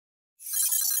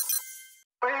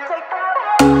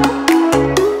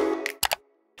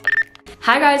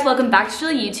Hi guys, welcome back to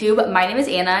YouTube. My name is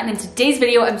Anna, and in today's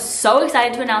video, I'm so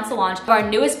excited to announce the launch of our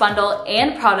newest bundle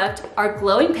and product, our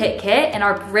Glowing Pit Kit, and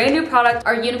our brand new product,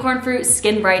 our Unicorn Fruit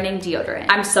Skin Brightening Deodorant.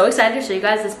 I'm so excited to show you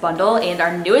guys this bundle and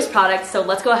our newest product, so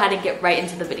let's go ahead and get right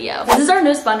into the video. This is our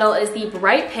newest bundle. It is the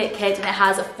Bright Pit Kit, and it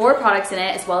has 4 products in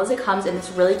it, as well as it comes in this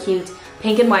really cute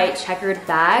pink and white checkered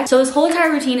bag. So this whole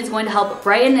entire routine is going to help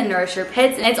brighten and nourish your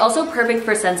pits, and it's also perfect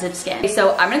for sensitive skin.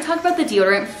 So I'm gonna talk about the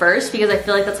deodorant first because I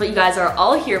feel like that's what you guys are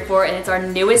all here for, and it's our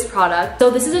newest product.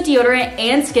 So this is a deodorant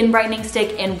and skin brightening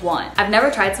stick in one. I've never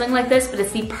tried something like this, but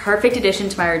it's the perfect addition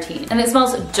to my routine. And it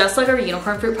smells just like our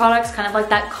Unicorn Fruit products, kind of like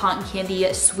that cotton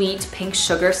candy sweet pink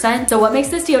sugar scent. So what makes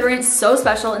this deodorant so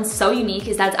special and so unique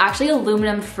is that it's actually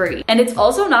aluminum free. And it's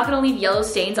also not gonna leave yellow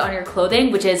stains on your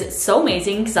clothing, which is so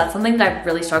amazing because that's something that I've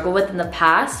really struggled with in the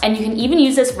past. And you can even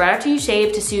use this right after you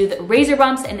shave to soothe razor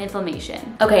bumps and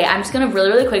inflammation. Okay, I'm just gonna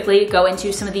really quickly go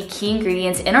into some of the key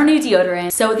ingredients in our new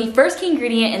deodorant. So the first key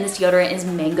ingredient in this deodorant is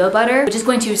mango butter, which is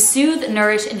going to soothe,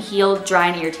 nourish, and heal dry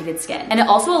and irritated skin. And it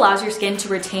also allows your skin to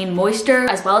retain moisture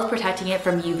as well as protecting it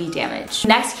from UV damage.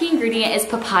 Next key ingredient is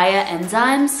papaya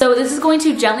enzymes. So this is going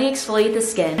to gently exfoliate the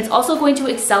skin. It's also going to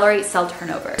accelerate cell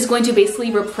turnover. It's going to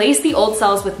basically replace the old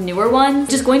cells with newer ones,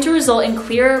 which is going to result in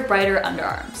clearer, brighter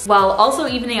underarms, while also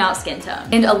evening out skin tone.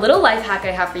 And a little life hack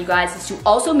I have for you guys is to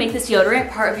also make this deodorant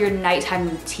part of your nighttime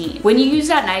routine. When you use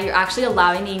it at night, you're actually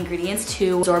allowing the ingredients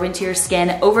to absorb into your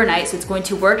skin overnight, so it's going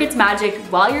to work its magic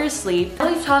while you're asleep.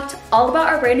 Now we've talked all about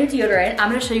our brand new deodorant, I'm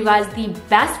gonna show you guys the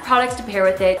best products to pair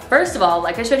with it. First of all,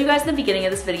 like I showed you guys in the beginning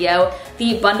of this video,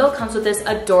 the bundle comes with this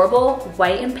adorable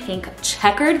white and pink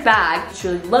checkered bag. It's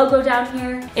really logo down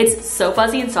here. It's so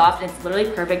fuzzy and soft, and it's literally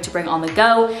perfect to bring on the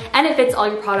go, and it fits all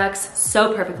your products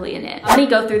so perfectly in it. I'm gonna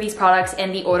go through these products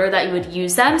in the order that you would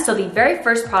use them. So the very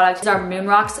first product is our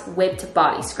Moonrock's Whipped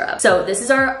Body Scrub. So this is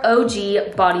our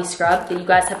OG body scrub that you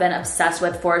guys have been obsessed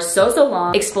with for so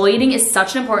long. Exfoliating is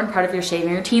such an important part of your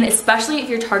shaving routine, especially if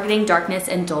you're targeting darkness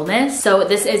and dullness. So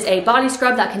this is a body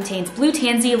scrub that contains blue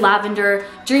tansy, lavender,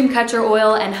 dreamcatcher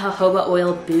oil, and jojoba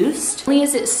oil boost. Not only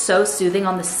is it so soothing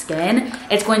on the skin,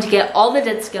 it's going to get all the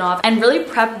dead skin off and really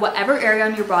prep whatever area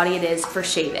on your body it is for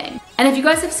shaving. And if you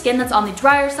guys have skin that's on the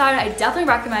drier side, I definitely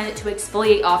recommend it to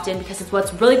exfoliate often because it's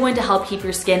what's really going to help keep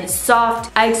your skin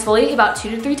soft. I exfoliate about 2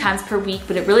 to 3 times per week,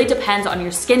 but it really depends on your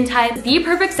skin type. The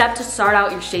perfect step to start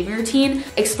out your shaving routine,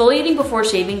 exfoliating before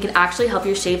shaving can actually help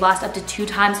your shave last up to 2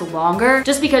 times longer,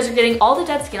 just because you're getting all the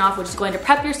dead skin off, which is going to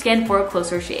prep your skin for a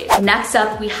closer shave. Next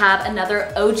up, we have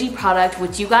another OG product,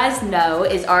 which you guys know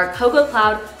is our Cocoa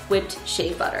Cloud Whipped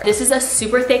Shave Butter. This is a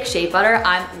super thick shave butter.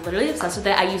 I'm literally obsessed with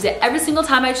it. I use it every single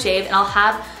time I shave, and I'll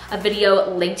have a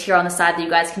video linked here on the side that you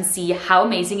guys can see how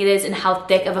amazing it is and how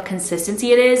thick of a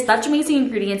consistency it is. Such amazing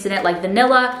ingredients in it like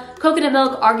vanilla, coconut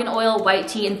milk, argan oil, white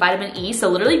tea, and vitamin E. So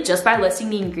literally just by listing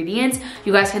the ingredients,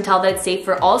 you guys can tell that it's safe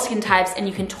for all skin types, and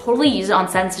you can totally use it on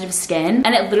sensitive skin.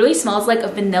 And it literally smells like a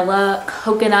vanilla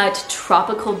coconut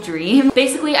tropical dream.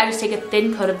 Basically, I just take a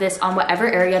thin coat of this on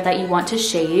whatever area that you want to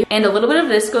shave. And a little bit of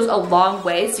this goes a long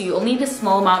way, so you only need a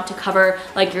small amount to cover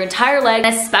like your entire leg.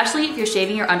 And especially if you're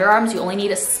shaving your underarms, you only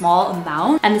need a small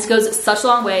amount, and this goes such a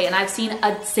long way. And I've seen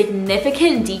a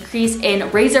significant decrease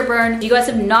in razor burn. If you guys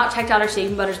have not checked out our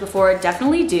shaving butters before,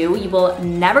 definitely do. You will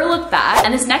never look back.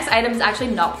 And this next item is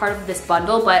actually not part of this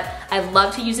bundle, but I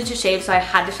love to use it to shave, so I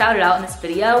had to shout it out in this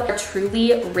video.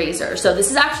 Truly razor. So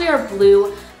this is actually our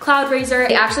blue cloud razor.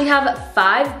 They actually have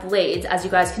 5 blades, as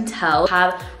you guys can tell,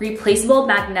 have replaceable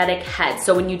magnetic heads.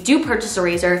 So when you do purchase a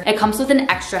razor, it comes with an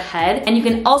extra head, and you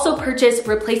can also purchase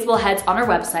replaceable heads on our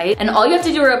website. And all you have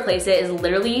to do to replace it is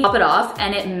literally pop it off,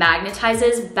 and it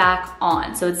magnetizes back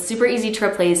on. So it's super easy to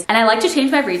replace. And I like to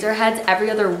change my razor heads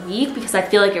every other week because I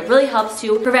feel like it really helps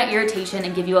to prevent irritation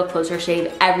and give you a closer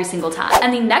shave every single time.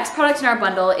 And the next product in our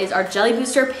bundle is our Jelly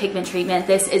Booster Pigment Treatment.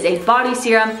 This is a body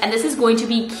serum, and this is going to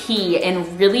be key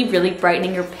in really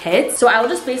brightening your pits. So I will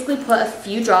just basically put a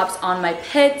few drops on my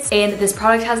pits, and this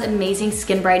product has amazing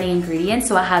skin brightening ingredients.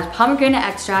 So it has pomegranate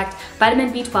extract,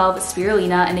 vitamin B12,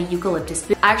 spirulina, and a eucalyptus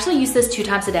boost. I actually use this 2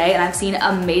 times a day, and I've seen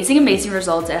amazing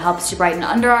results. It helps to brighten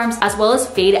underarms as well as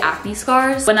fade acne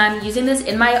scars. When I'm using this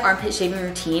in my armpit shaving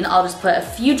routine, I'll just put a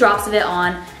few drops of it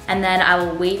on, and then I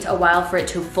will wait a while for it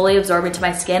to fully absorb into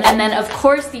my skin. And then of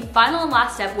course, the final and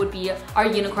last step would be our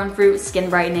Unicorn Fruit Skin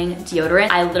Brightening Deodorant.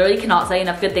 I literally cannot say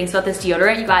enough good things about this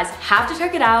deodorant. You guys have to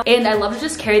check it out. And I love to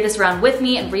just carry this around with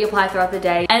me and reapply throughout the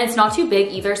day. And it's not too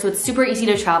big either, so it's super easy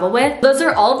to travel with. Those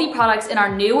are all of the products in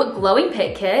our new Glowing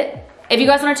Pit Kit. If you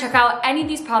guys wanna check out any of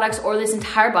these products or this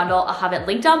entire bundle, I'll have it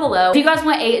linked down below. If you guys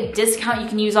want a discount you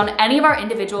can use on any of our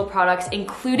individual products,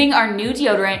 including our new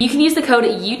deodorant, you can use the code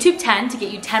YouTube10 to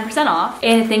get you 10% off.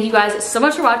 And thank you guys so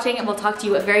much for watching, and we'll talk to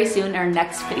you very soon in our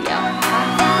next video.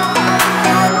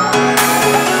 Bye.